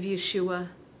followers of Yeshua,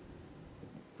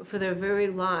 but for their very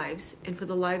lives and for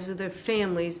the lives of their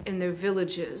families and their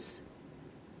villages.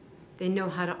 They know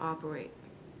how to operate.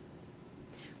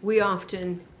 We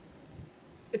often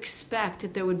expect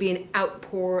that there would be an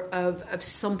outpour of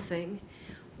something,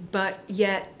 but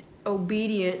yet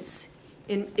obedience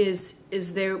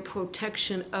is their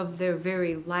protection of their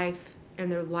very life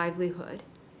and their livelihood.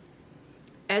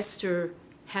 Esther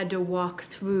had to walk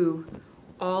through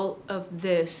all of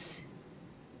this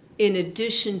in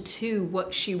addition to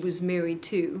what she was married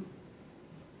to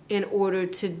in order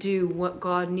to do what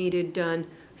God needed done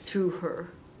through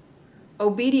her.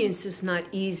 Obedience is not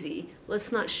easy.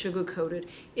 Let's not sugarcoat it.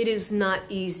 It is not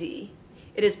easy.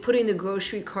 It is putting the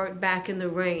grocery cart back in the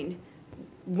rain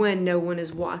when no one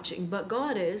is watching, but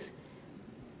God is.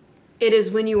 It is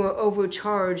when you are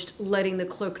overcharged, letting the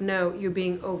clerk know you're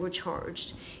being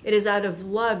overcharged. It is out of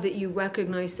love that you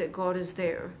recognize that God is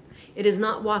there. It is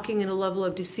not walking in a level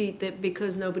of deceit that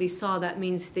because nobody saw, that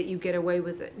means that you get away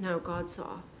with it. No, God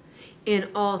saw. In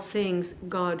all things,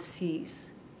 God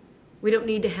sees. We don't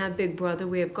need to have Big Brother.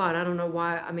 We have God. I don't know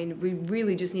why. I mean, we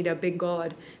really just need a big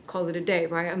God. Call it a day,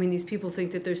 right? I mean, these people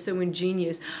think that they're so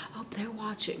ingenious. Oh, they're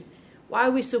watching. Why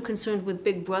are we so concerned with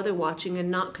Big Brother watching and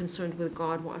not concerned with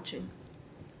God watching?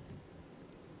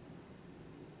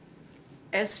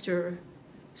 Esther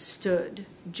stood.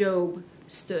 Job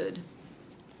stood.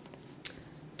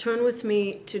 Turn with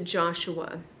me to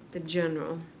Joshua, the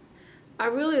general. I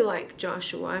really like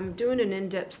Joshua. I'm doing an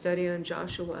in-depth study on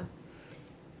Joshua.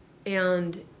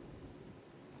 And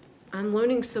I'm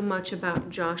learning so much about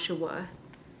Joshua.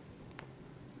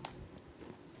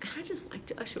 And I just like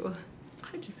Joshua.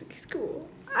 I just think he's cool.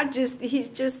 He's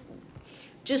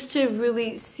just to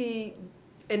really see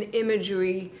an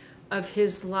imagery of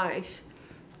his life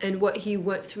and what he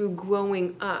went through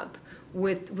growing up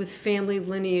with family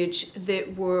lineage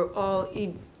that were all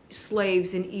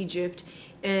slaves in Egypt,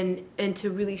 and to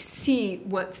really see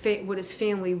what his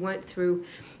family went through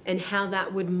and how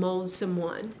that would mold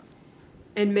someone.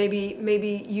 And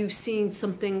maybe you've seen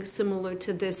something similar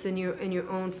to this in your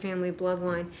own family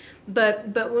bloodline.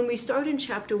 But when we start in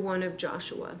chapter 1 of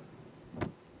Joshua,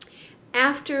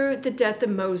 after the death of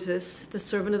Moses, the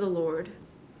servant of the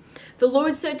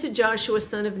Lord said to Joshua,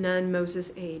 son of Nun,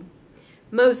 Moses' aide,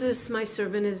 Moses, my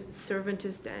servant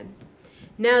is dead.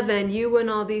 Now then, you and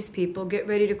all these people get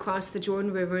ready to cross the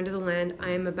Jordan River into the land I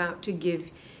am about to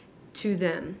give to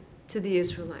them, to the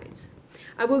Israelites.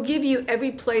 I will give you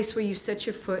every place where you set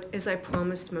your foot, as I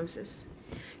promised Moses.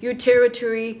 Your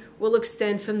territory will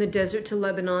extend from the desert to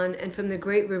Lebanon, and from the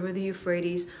great river, the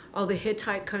Euphrates, all the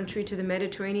Hittite country to the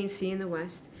Mediterranean Sea in the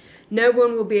west. No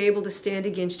one will be able to stand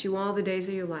against you all the days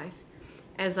of your life.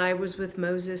 As I was with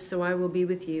Moses, so I will be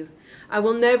with you. I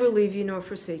will never leave you nor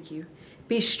forsake you.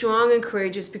 Be strong and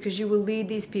courageous, because you will lead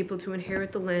these people to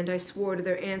inherit the land I swore to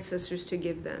their ancestors to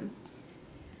give them.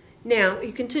 Now,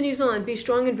 he continues on, be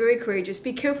strong and very courageous.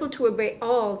 Be careful to obey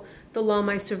all the law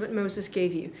my servant Moses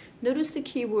gave you. Notice the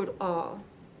key word all.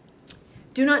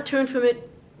 Do not turn from it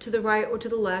to the right or to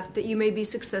the left, that you may be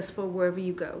successful wherever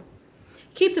you go.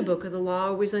 Keep the book of the law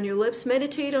always on your lips.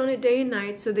 Meditate on it day and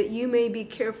night, so that you may be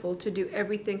careful to do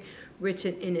everything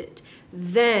written in it.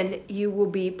 Then you will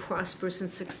be prosperous and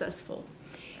successful.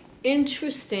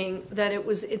 Interesting that it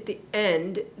was at the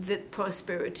end that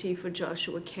prosperity for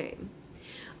Joshua came.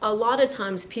 A lot of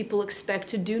times people expect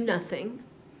to do nothing,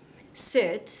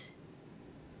 sit,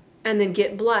 and then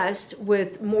get blessed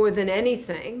with more than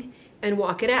anything and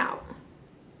walk it out.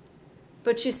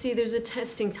 But you see, there's a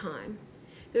testing time.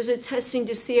 There's a testing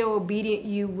to see how obedient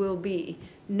you will be.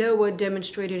 Noah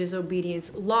demonstrated his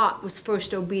obedience. Lot was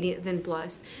first obedient, then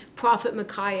blessed. Prophet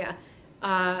Micaiah,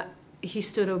 he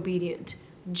stood obedient.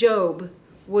 Job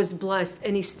was blessed,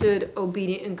 and he stood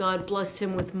obedient, and God blessed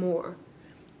him with more.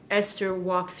 Esther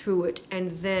walked through it,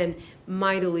 and then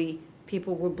mightily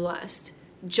people were blessed.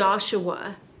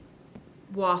 Joshua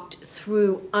walked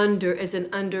through as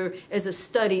a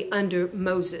study under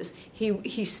Moses.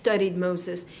 He studied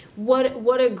Moses.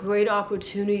 What a great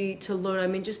opportunity to learn. I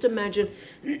mean, just imagine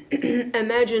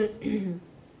imagine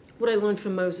what I learned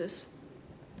from Moses.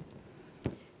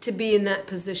 To be in that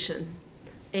position.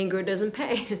 Anger doesn't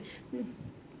pay.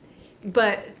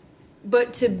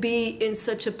 But to be in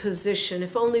such a position,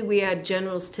 if only we had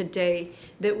generals today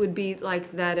that would be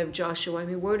like that of Joshua. I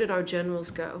mean, where did our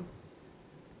generals go?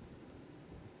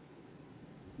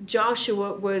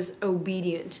 Joshua was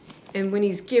obedient, and when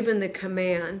he's given the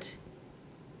command,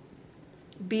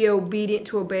 be obedient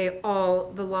to obey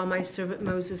all the law my servant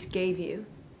Moses gave you.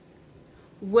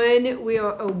 When we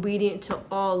are obedient to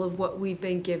all of what we've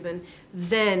been given,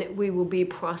 then we will be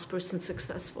prosperous and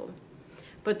successful.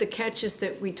 But the catch is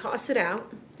that we toss it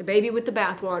out, the baby with the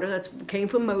bathwater. That came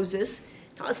from Moses.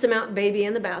 Tossed him out, baby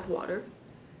in the bathwater.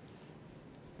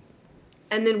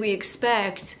 And then we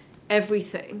expect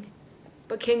everything.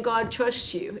 But can God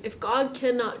trust you? If God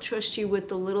cannot trust you with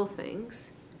the little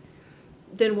things,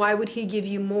 then why would he give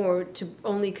you more to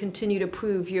only continue to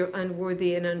prove you're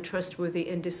unworthy and untrustworthy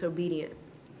and disobedient?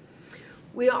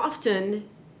 We often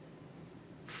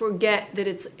forget that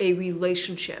it's a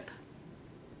relationship.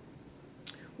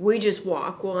 We just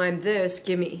walk, well, I'm this,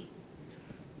 gimme.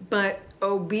 But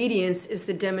obedience is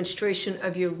the demonstration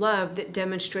of your love that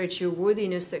demonstrates your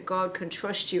worthiness, that God can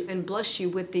trust you and bless you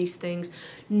with these things,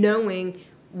 knowing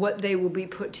what they will be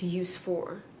put to use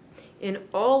for. In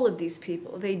all of these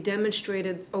people, they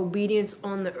demonstrated obedience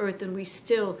on the earth, and we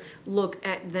still look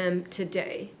at them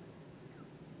today.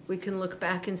 We can look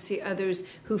back and see others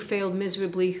who failed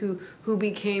miserably, who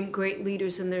became great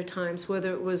leaders in their times,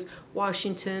 whether it was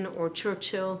Washington or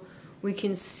Churchill. We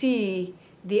can see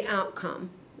the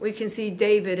outcome. We can see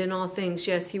David in all things.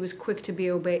 Yes, he was quick to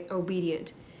be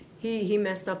obedient. He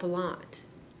messed up a lot.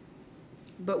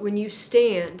 But when you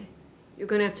stand, you're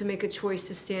going to have to make a choice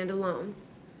to stand alone.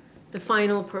 The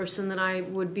final person that I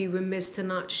would be remiss to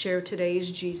not share today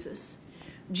is Jesus.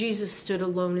 Jesus stood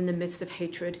alone in the midst of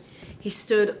hatred. He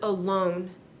stood alone.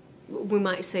 We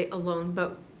might say alone,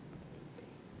 but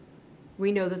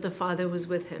we know that the Father was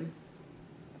with him.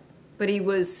 But he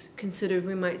was considered,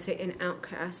 we might say, an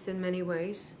outcast in many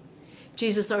ways.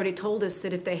 Jesus already told us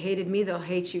that if they hated me, they'll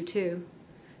hate you too.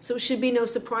 So it should be no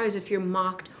surprise if you're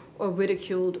mocked or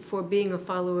ridiculed for being a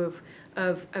follower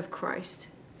of Christ.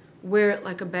 Wear it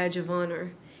like a badge of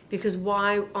honor, because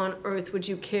why on earth would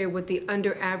you care what the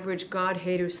under-average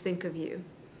God-haters think of you?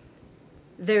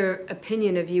 Their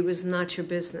opinion of you is not your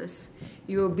business.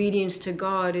 Your obedience to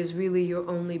God is really your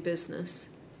only business.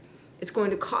 It's going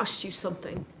to cost you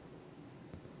something.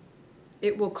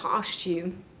 It will cost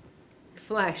you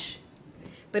flesh.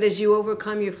 But as you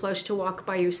overcome your flesh to walk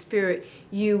by your spirit,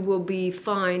 you will be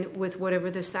fine with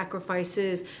whatever the sacrifice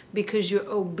is, because your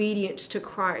obedience to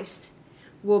Christ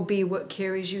will be what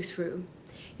carries you through.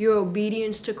 Your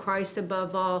obedience to Christ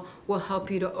above all will help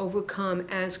you to overcome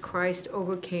as Christ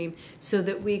overcame, so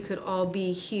that we could all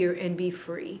be here and be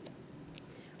free.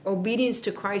 Obedience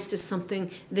to Christ is something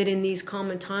that in these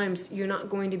common times, you're not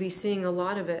going to be seeing a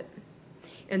lot of it.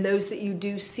 And those that you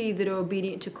do see that are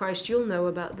obedient to Christ, you'll know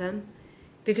about them,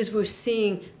 because we're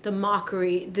seeing the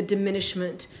mockery, the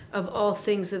diminishment of all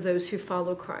things of those who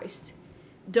follow Christ.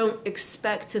 Don't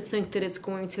expect to think that it's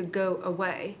going to go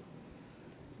away.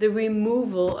 The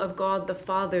removal of God the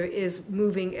Father is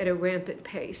moving at a rampant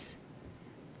pace.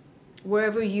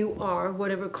 Wherever you are,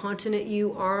 whatever continent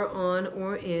you are on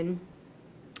or in,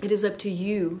 it is up to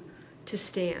you to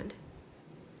stand.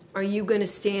 Are you going to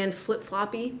stand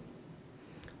flip-floppy?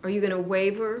 Are you going to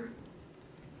waver?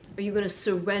 Are you going to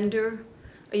surrender?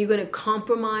 Are you going to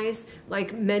compromise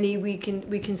like many we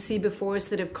can see before us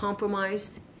that have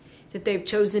compromised? That they've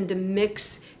chosen to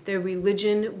mix their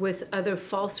religion with other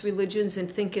false religions and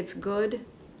think it's good?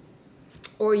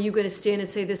 Or are you going to stand and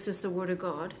say, this is the Word of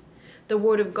God? The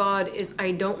Word of God is,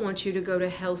 I don't want you to go to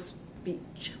hell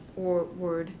speech or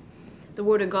word. The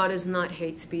Word of God is not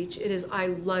hate speech. It is, I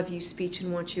love you speech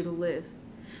and want you to live.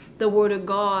 The Word of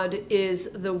God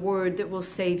is the Word that will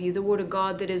save you. The Word of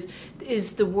God that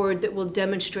is the Word that will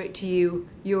demonstrate to you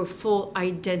your full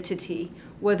identity,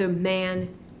 whether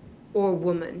man or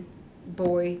woman,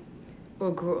 boy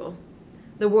or girl.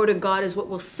 The Word of God is what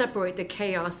will separate the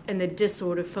chaos and the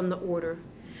disorder from the order.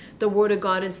 The Word of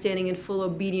God, in standing in full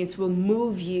obedience, will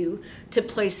move you to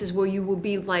places where you will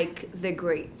be like the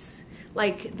greats,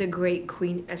 like the great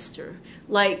Queen Esther,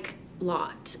 like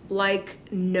Lot, like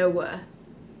Noah,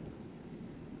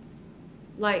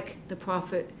 like the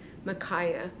prophet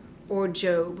Micaiah or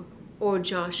Job or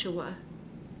Joshua.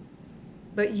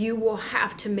 But you will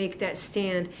have to make that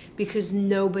stand, because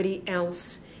nobody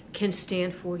else can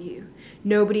stand for you.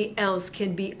 Nobody else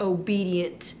can be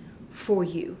obedient for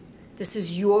you. This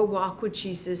is your walk with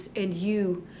Jesus, and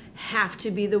you have to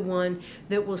be the one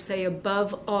that will say,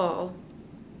 above all,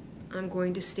 I'm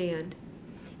going to stand.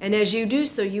 And as you do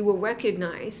so, you will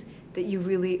recognize that you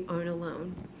really aren't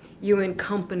alone. You're in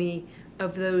company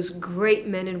of those great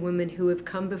men and women who have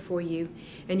come before you,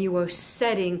 and you are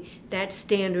setting that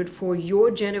standard for your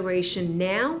generation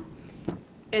now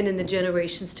and in the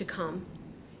generations to come.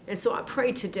 And so I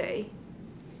pray today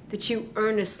that you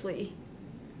earnestly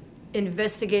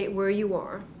investigate where you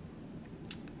are,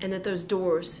 and that those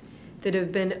doors that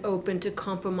have been open to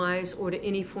compromise or to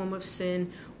any form of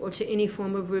sin or to any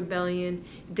form of rebellion,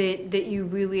 that you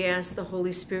really ask the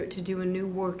Holy Spirit to do a new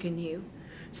work in you,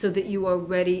 so that you are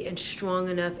ready and strong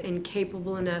enough and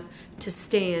capable enough to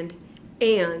stand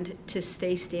and to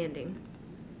stay standing.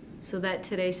 So that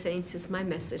today, saints, is my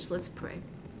message. Let's pray.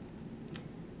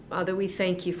 Father, we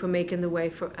thank you for making the way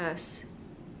for us.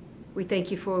 We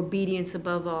thank you for obedience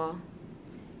above all.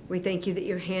 We thank you that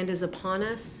your hand is upon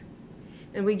us.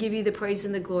 And we give you the praise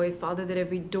and the glory, Father, that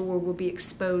every door will be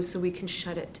exposed so we can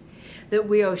shut it. That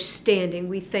we are standing.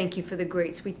 We thank you for the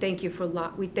greats. We thank you for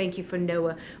Lot. We thank you for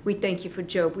Noah. We thank you for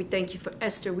Job. We thank you for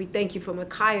Esther. We thank you for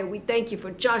Micaiah. We thank you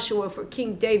for Joshua, for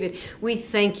King David. We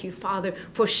thank you, Father,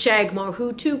 for Shagmar,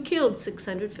 who too killed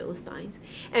 600 Philistines.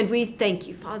 And we thank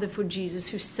you, Father, for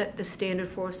Jesus, who set the standard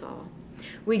for us all.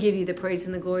 We give you the praise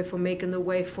and the glory for making the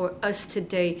way for us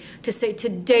today, to say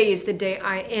today is the day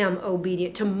I am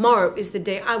obedient. Tomorrow is the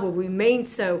day I will remain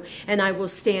so, and I will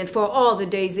stand for all the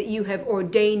days that you have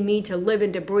ordained me to live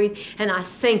and to breathe. And I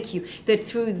thank you that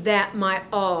through that my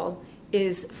all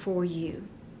is for you.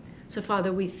 So,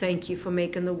 Father, we thank you for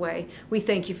making the way. We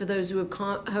thank you for those who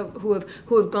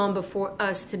have gone before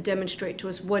us to demonstrate to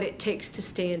us what it takes to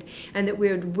stand, and that we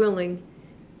are willing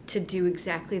to do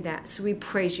exactly that. So we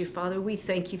praise you, Father. We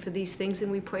thank you for these things,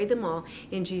 and we pray them all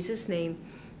in Jesus' name.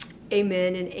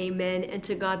 Amen and amen. And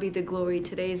to God be the glory.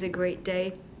 Today is a great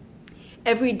day.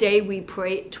 Every day we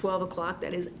pray at 12 o'clock.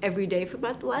 That is every day for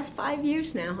about the last 5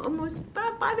 years now, almost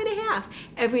about 5.5.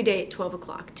 Every day at 12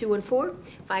 o'clock.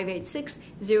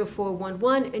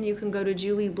 214-586-0411. And you can go to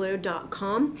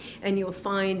julieblair.com and you'll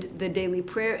find the daily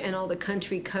prayer and all the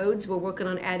country codes. We're working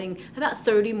on adding about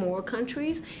 30 more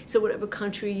countries. So whatever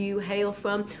country you hail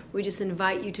from, we just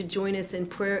invite you to join us in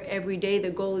prayer every day.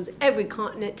 The goal is every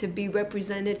continent to be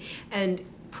represented and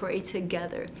pray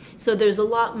together. So there's a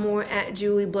lot more at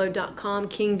julieblair.com.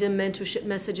 Kingdom mentorship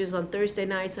messages on Thursday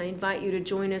nights. I invite you to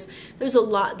join us. There's a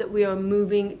lot that we are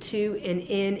moving to and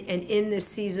in this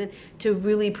season to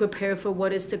really prepare for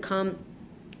what is to come.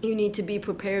 You need to be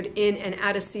prepared in and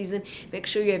out of season. Make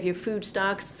sure you have your food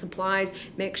stocks, supplies.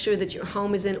 Make sure that your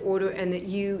home is in order and that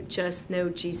you just know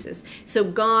Jesus. So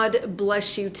God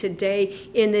bless you today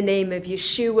in the name of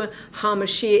Yeshua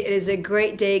HaMashiach. It is a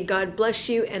great day. God bless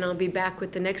you, and I'll be back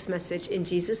with the next message in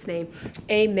Jesus' name.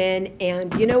 Amen.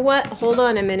 And you know what? Hold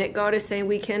on a minute. God is saying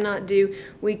we cannot do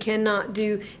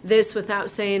this without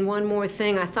saying one more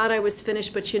thing. I thought I was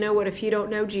finished, but you know what? If you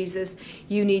don't know Jesus,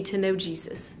 you need to know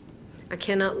Jesus. I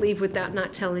cannot leave without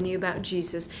not telling you about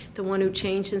Jesus, the one who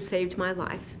changed and saved my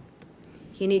life.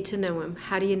 You need to know him.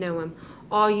 How do you know him?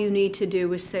 All you need to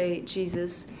do is say,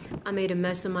 Jesus, I made a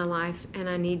mess of my life and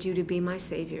I need you to be my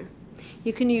Savior.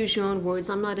 You can use your own words.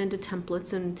 I'm not into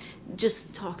templates, and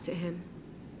just talk to him.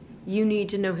 You need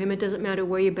to know him. It doesn't matter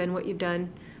where you've been, what you've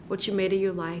done, what you made of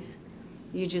your life.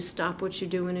 You just stop what you're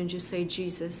doing and just say,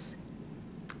 Jesus,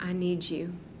 I need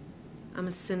you. I'm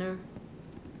a sinner,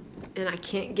 and I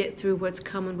can't get through what's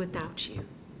coming without you.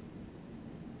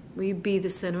 Will you be the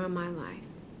center of my life?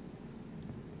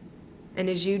 And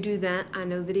as you do that, I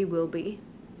know that he will be.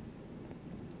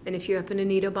 And if you happen to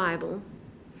need a Bible,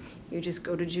 you just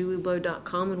go to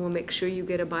julieblair.com and we'll make sure you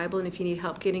get a Bible. And if you need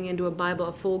help getting into a Bible,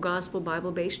 a full gospel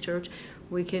Bible-based church,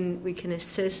 we can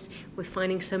assist with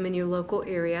finding some in your local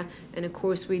area. And of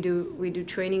course we do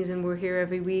trainings, and we're here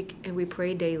every week and we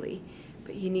pray daily.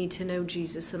 But you need to know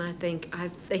Jesus, and I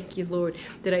thank you, Lord,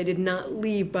 that I did not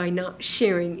leave by not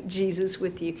sharing Jesus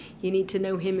with you. You need to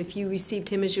know him. If you received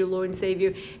him as your Lord and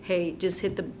Savior, hey, just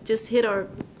hit our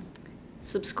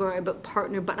subscribe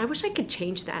partner button. I wish I could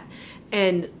change that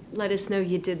and let us know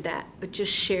you did that. But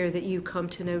just share that you come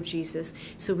to know Jesus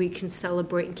so we can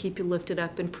celebrate and keep you lifted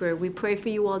up in prayer. We pray for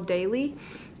you all daily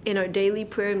in our daily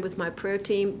prayer and with my prayer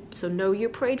team, so know you're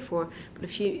prayed for. But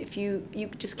if you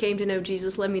just came to know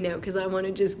Jesus, let me know, because I want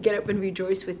to just get up and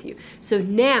rejoice with you. So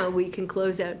now we can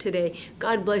close out today.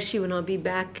 God bless you, and I'll be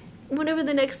back whatever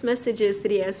the next message is that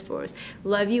he has for us.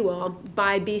 Love you all.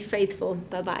 Bye. Be faithful.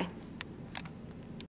 Bye-bye.